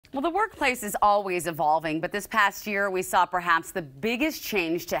Well, the workplace is always evolving, but this past year we saw perhaps the biggest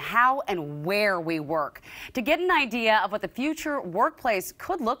change to how and where we work. To get an idea of what the future workplace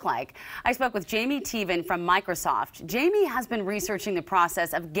could look like, I spoke with Jaime Teevan from Microsoft. Jaime has been researching the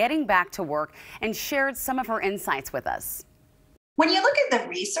process of getting back to work and shared some of her insights with us. When you look at the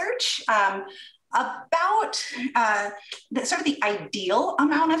research, about the ideal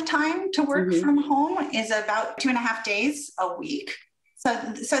amount of time to work from home is about 2.5 days a week. So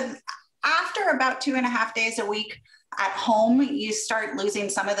after about 2.5 days a week at home, you start losing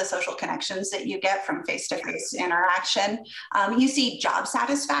some of the social connections that you get from face-to-face interaction. You see job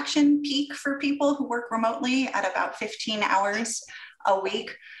satisfaction peak for people who work remotely at about 15 hours a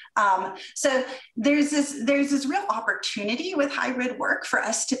week. So there's this real opportunity with hybrid work for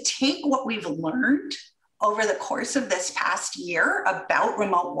us to take what we've learned over the course of this past year about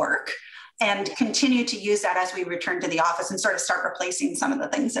remote work and continue to use that as we return to the office and sort of start replacing some of the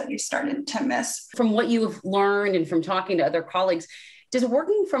things that we've started to miss. From what you've learned and from talking to other colleagues, does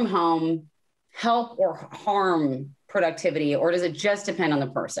working from home help or harm productivity, or does it just depend on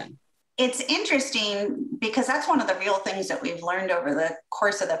the person? It's interesting because that's one of the real things that we've learned over the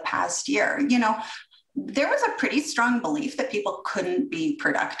course of the past year. You know, there was a pretty strong belief that people couldn't be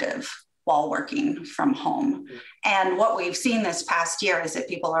productive while working from home. And what we've seen this past year is that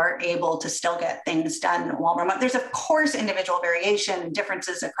people are able to still get things done while remote. There's, of course, individual variation and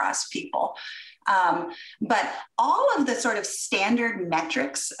differences across people. But all of the sort of standard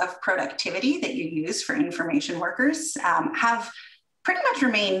metrics of productivity that you use for information workers have pretty much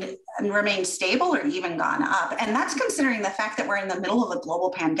remained stable or even gone up. And that's considering the fact that we're in the middle of a global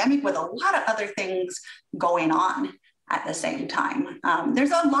pandemic with a lot of other things going on at the same time.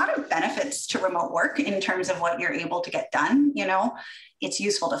 There's a lot of benefits to remote work in terms of what you're able to get done. You know, it's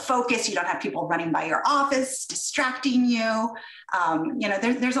useful to focus. You don't have people running by your office, distracting you. You know,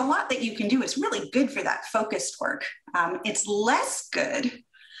 there's a lot that you can do. It's really good for that focused work. It's less good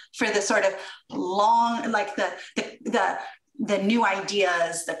for the sort of long, like the new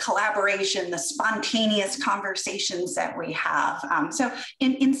ideas, the collaboration, the spontaneous conversations that we have. So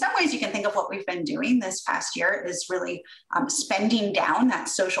in some ways, you can think of what we've been doing this past year is really spending down that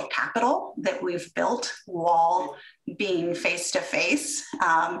social capital that we've built while being face-to-face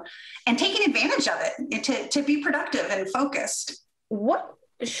and taking advantage of it to be productive and focused. What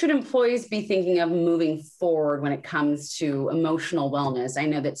should employees be thinking of moving forward when it comes to emotional wellness? I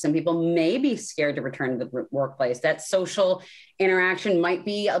know that some people may be scared to return to the workplace. That social interaction might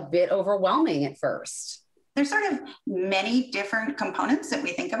be a bit overwhelming at first. There's sort of many different components that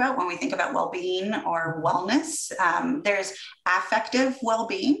we think about when we think about well-being or wellness. There's affective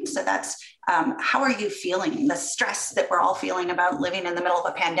well-being. So that's how are you feeling? The stress that we're all feeling about living in the middle of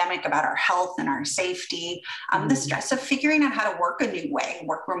a pandemic, about our health and our safety, the stress of figuring out how to work a new way,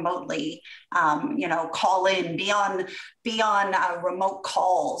 work remotely, you know, call in, be on remote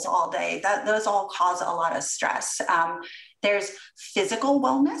calls all day. Those all cause a lot of stress. There's physical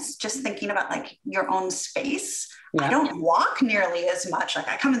wellness, just thinking about like your own space. Yeah. I don't walk nearly as much. Like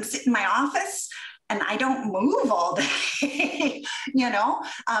I come and sit in my office and I don't move all day, you know?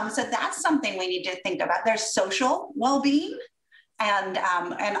 So that's something we need to think about. There's social well-being. And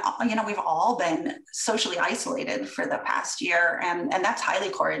you know, we've all been socially isolated for the past year, and that's highly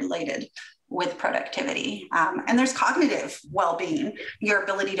correlated with productivity. And there's cognitive well-being, your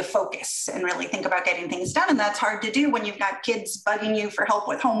ability to focus and really think about getting things done. And that's hard to do when you've got kids bugging you for help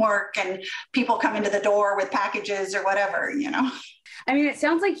with homework and people come into the door with packages or whatever, you know? I mean, it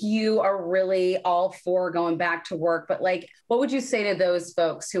sounds like you are really all for going back to work, but like, what would you say to those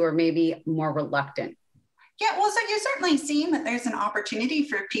folks who are maybe more reluctant? Yeah, well, so you're certainly seeing that there's an opportunity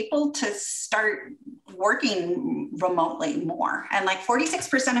for people to start working remotely more. And like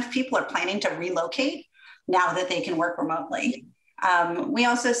 46% of people are planning to relocate now that they can work remotely. We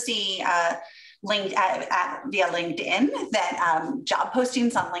also see via LinkedIn that job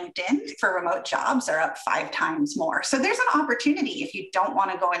postings on LinkedIn for remote jobs are up 5 times more. So there's an opportunity if you don't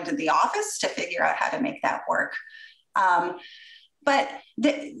want to go into the office to figure out how to make that work. But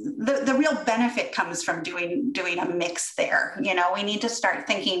the real benefit comes from doing a mix there. You know, we need to start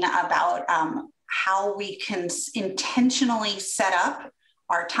thinking about how we can intentionally set up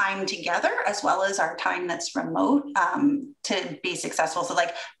our time together as well as our time that's remote to be successful. So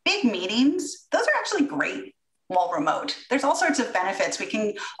like big meetings, those are actually great while remote. There's all sorts of benefits. We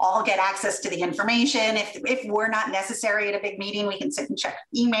can all get access to the information. If we're not necessary at a big meeting, we can sit and check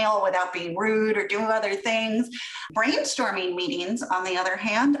email without being rude or do other things. Brainstorming meetings, on the other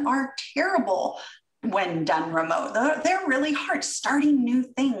hand, are terrible when done remote. They're really hard. Starting new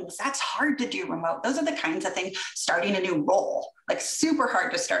things, that's hard to do remote. Those are the kinds of things, starting a new role, like super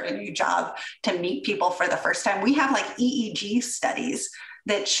hard to start a new job, to meet people for the first time. We have like EEG studies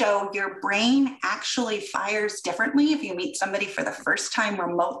that show your brain actually fires differently if you meet somebody for the first time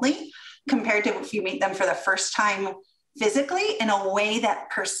remotely compared to if you meet them for the first time physically, in a way that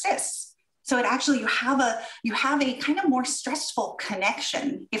persists. So it actually, you have a kind of more stressful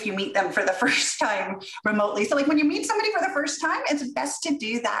connection if you meet them for the first time remotely. So like when you meet somebody for the first time, it's best to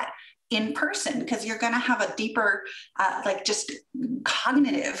do that in person, because you're going to have a deeper, like just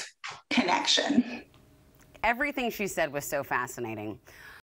cognitive connection. Everything she said was so fascinating.